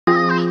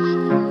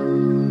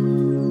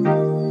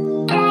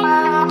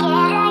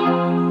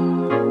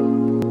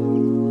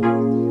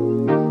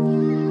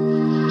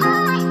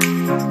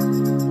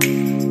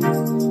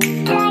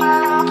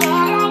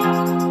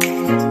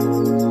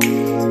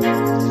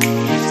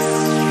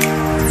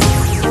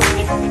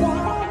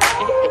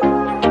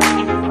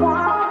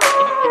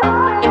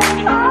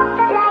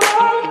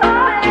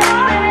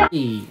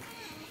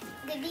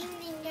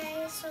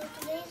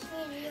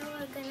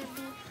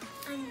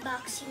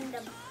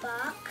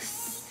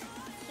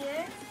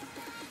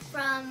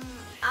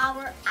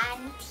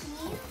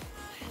auntie,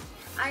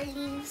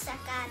 ARLYN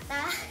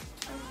SAKATA.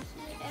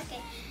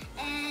 Okay,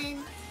 and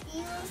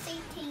you will say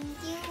thank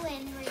you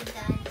when we're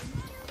done.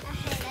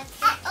 Okay, let's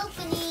get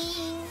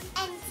opening.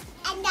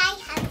 And I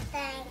have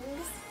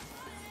things.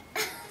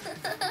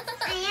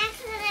 I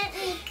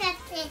accidentally cut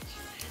it.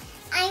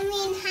 I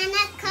mean,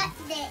 Hannah cut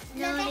it.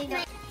 No, they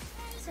don't.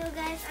 So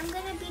guys, I'm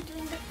gonna be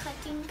doing the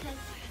cutting because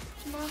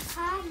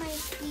Moka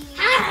might be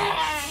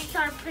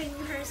sharpening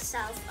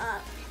herself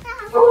up.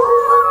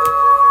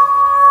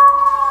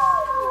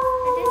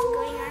 What is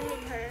going on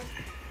with her?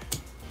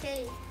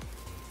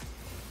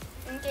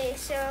 Okay,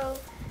 so,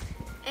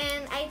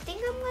 and I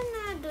think I'm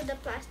gonna do the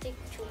plastic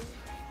tube.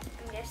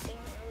 I'm guessing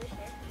over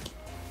here.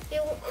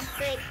 It will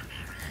break.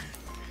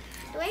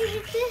 Do I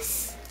eat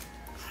this?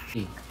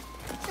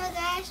 So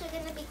guys, we're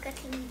gonna be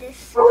cutting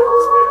this.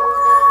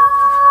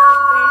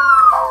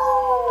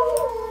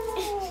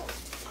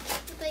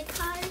 Like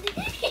hard.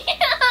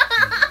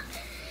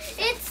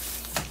 It's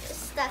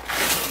stuck.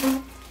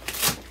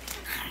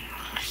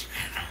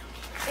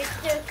 It's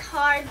just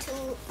hard to.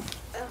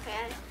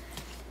 Okay.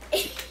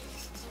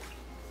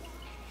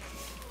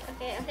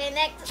 Okay,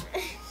 next.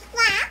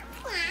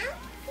 Hello.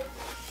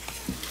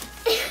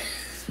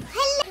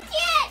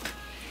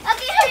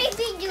 Okay, hurry,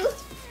 video.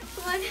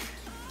 Come on.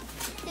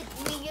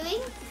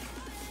 Videoing.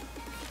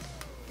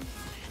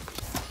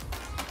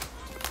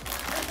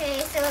 Okay,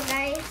 so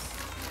guys.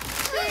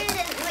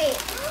 Wait.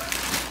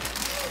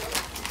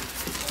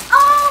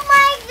 Oh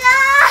my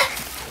god!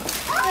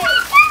 Oh my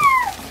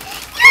god!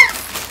 Yes!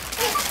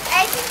 Wait, I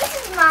think this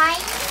is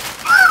mine.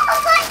 Oh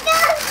my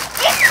god!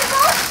 It's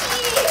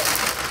Cooky!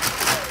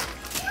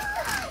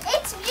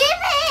 It's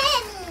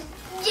Jimin!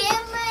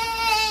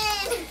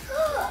 Jimin!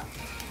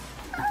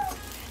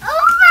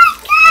 Oh my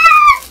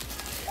god!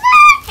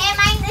 Hey,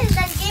 mine is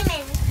the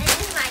Jimin. And this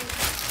is mine.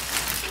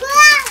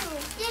 Wow!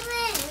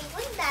 Jimin! Wait,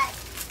 what's that?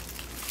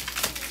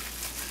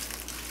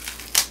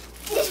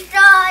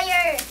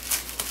 Destroyer!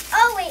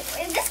 Oh wait,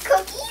 is this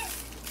cookies?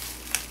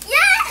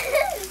 Yes!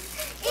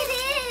 It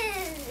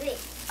is! Wait,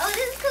 oh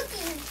this is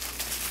cookies.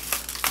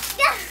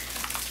 Yeah!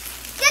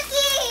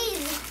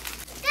 Cookies!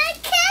 They're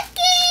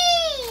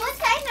cookies! What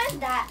kind is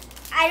that?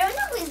 I don't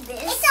know who is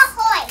this. It's a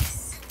horse.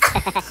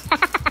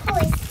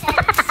 Horse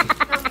pets.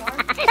 No more.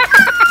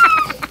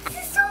 This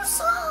is so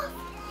soft.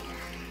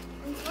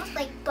 It smells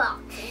like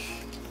boxes.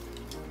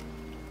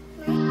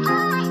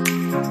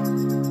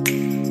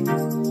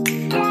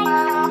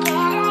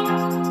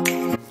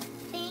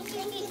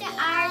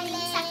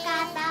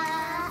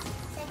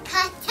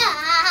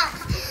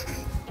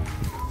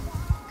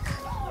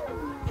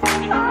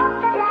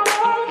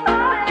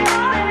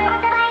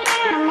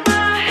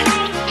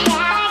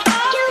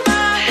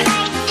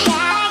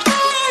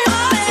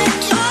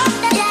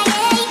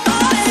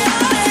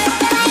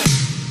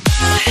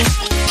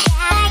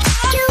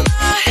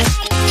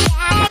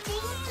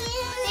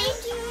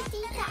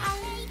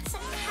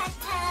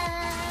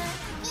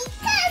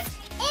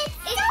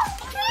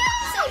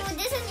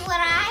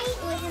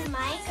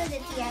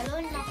 It's yellow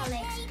and Moka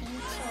likes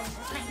pink, so it's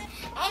mine.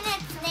 And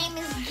its name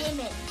is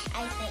Jimin,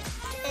 I think.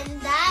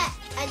 And that,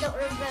 I don't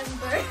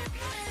remember.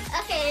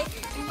 Okay,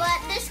 but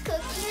this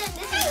cookie and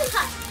this is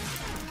hot.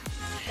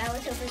 That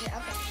was over there.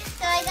 Okay,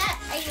 so I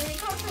got a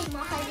unicorn because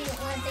Moka didn't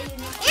want the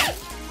unicorn.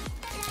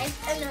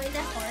 Oh no, it's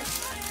a horse.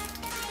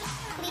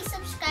 Please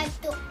subscribe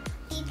to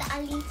Tita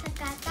ARLYN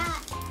SAKATA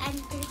and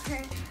to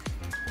her,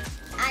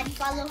 and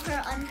follow her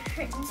on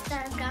her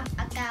Instagram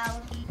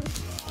account.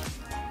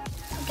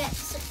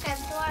 Subscribe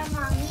to our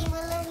mommy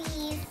Willow.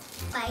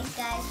 Bye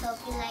guys, hope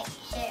you like,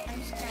 share,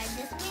 and subscribe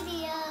this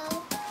video.